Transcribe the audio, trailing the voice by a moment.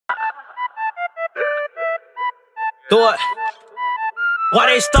Do it. Why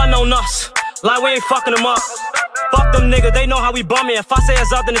they stuntin' on us? Like we ain't fucking them up. Fuck them niggas, they know how we bumming. If I say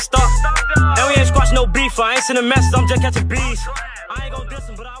it's up, then it's stuck. And we ain't squashing no beef. I ain't sending messages, I'm just catching bees. I ain't gon' diss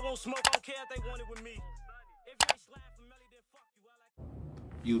them, but I won't smoke. I don't care if they want it with me.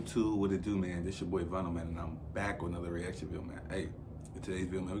 YouTube, what it do, man? This your boy Vonno, man, and I'm back with another reaction video, man. Hey, in today's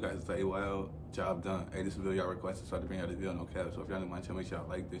video, man, we got ZayWild, job done. Hey, this video y'all requested, so I had to bring out this video, no cap. So if y'all new to my channel, make sure y'all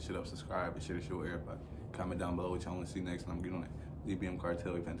like this shit up, subscribe, and share this shit with everybody. Comment down below what y'all want to see next, and I'm getting on it. DBM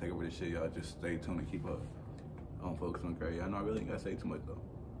cartel, we finna take over this shit, y'all. Just stay tuned and keep up. I don't focus on crazy. I know I really ain't gotta say too much though,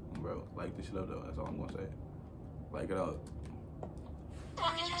 bro. Like this shit up though. That's all I'm gonna say. Like it up.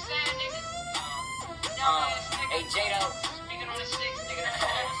 Hey, J-Do, speaking on the six, nigga.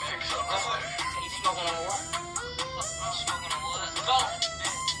 You smoking on what? I'm smoking on what? Go.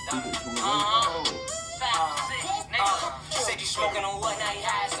 You said you smoking on what? Now you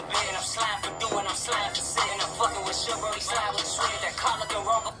high as a bit, and I'm sliding for doing, I'm sliding for sitting. I'm fucking with shit, bro. He slide with the sweat, that collar can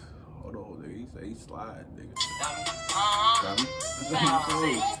rumble. Hold on, nigga. He say he slide, nigga.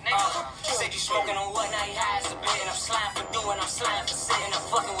 You said you smoking on what? Now you high as a bit, and I'm sliding for doing, I'm sliding for sitting. I'm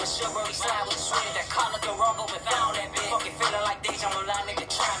fucking with shit, bro. He slide with the sweat, that collar can rumble without that bitch. Fucking feeling like deja, I'm a lie, nigga,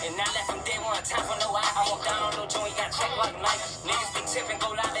 trying. And I left him dead one time for no eye. I walk down on Lil Joe, he got checked like Nike. Niggas be tipping,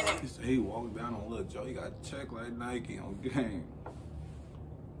 go loud in He said he walked down on Lil Joe, he got checked like Nike on game.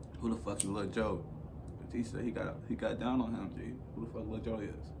 Who the fuck is Lil Joe? He said he got down on him, G. Who the fuck Lil Joe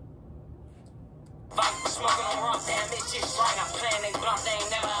is? Smoking on rock, damn, it's just right. I'm playing they block, they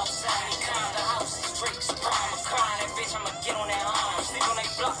ain't never outside. Climb the house, it's straight surprise. I'm crying that bitch, I'ma get on that arm. Sleep on they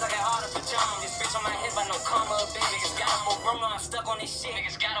blocks, I got harder pajamas. This bitch on my head, but no karma a bit. Niggas got up on Bruno, I'm stuck on this shit.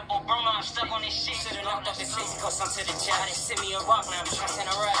 Niggas got up on Bruno, I'm stuck on this shit. Should've knocked up the six, cause I'm to the job. They send me a rock, now I'm trusting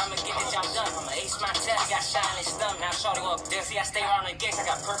a ride. I'ma get the job done. I'ma ace my test, got shot in his stomach. Now shorty up there, see I stay around the gates, I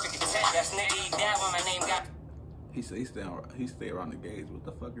got perfect intent. That's nigga, he died when my name got. He said he stay around the gates. What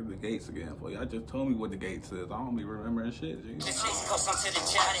the fuck is the gates again for? Y'all just told me what the gates is. I don't be remembering shit, G. The chase cause I'm to the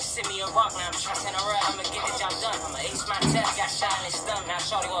job. They send me a rock, now I'm trusting a ride. I'ma get the job done. I'ma ace my test, got shot in his stomach. Now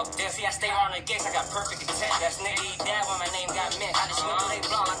shorty up there, see I stay around the gates, I got perfect intent. That's nigga, he died when my name got missed. I just went through they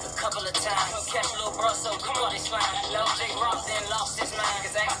block like a couple of times. Catch little bro, so come on this line. Love J Ross, then lost his mind.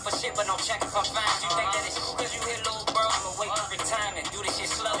 Cause I ask for shit, but don't check if I'm fine. You think that it's cool cause you hit little bro? I'ma wait for retirement. Do this shit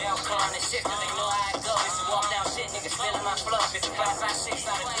slow. They don't climb the shit cause they know how it go. It's a walk down shit, niggas feeling my flow. It's a 5, 5, 6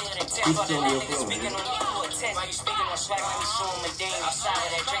 out of 10 and 10. But the niggas speaking on me for a 10. While you speaking on swag, let me show him a ding. Outside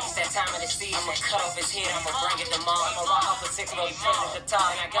of that drink, it's that time of the season. I'ma cut off his head, I'ma bring it to mom. I'ma rock off a 6 roll, the guitar.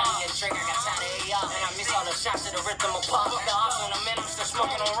 And I got me a drink, I got time to AR. And I miss all the shots of the rhythm apart. Fuck the ops on the minute, I'm still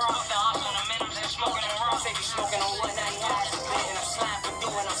smoking on raw. Fuck the ops on the minute, I'm still smoking on raw. Say you smoking on what, now you high as a bit. And I'm sliding for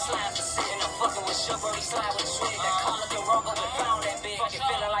doing, I'm sliding for sitting. I'm fucking with sugar, he slide with sweet. That collar can rumble, but found that bitch. Fucking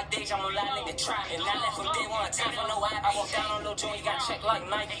feeling like deja, I'm a lie, nigga, try. And I left him dead one time for no eye. I walk down on Lil Joe, he got checked like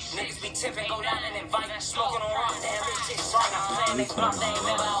Nike. Niggas be tipping, go down and invite. Smoking on rock, damn, this shit's right. I'm playing they block, they ain't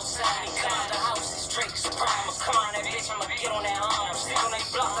never outside. He climb the house, it's straight surprise. I'ma come on that bitch, I'ma get on that arm. Sleep on they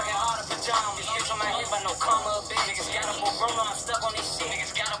blocks, I got harder pajamas. This bitch on my head, but no karma a bit. Niggas got up on Bruno, I'm stuck on this shit.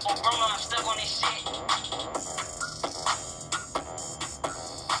 Niggas got up on Bruno, I'm stuck on this shit.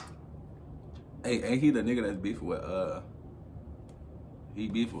 Hey, ain't he the nigga that's beefing with he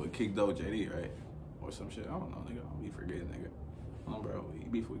beefing with Kickdo JD, right? Or some shit. I don't know, nigga. He forget, nigga. Bro, he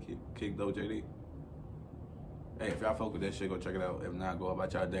beefing with Kickdo JD. Hey, if y'all fuck with that shit, go check it out. If not, go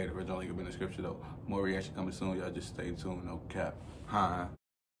about y'all day. The original link will be in the description though. More reaction coming soon. Y'all just stay tuned. No cap. Huh?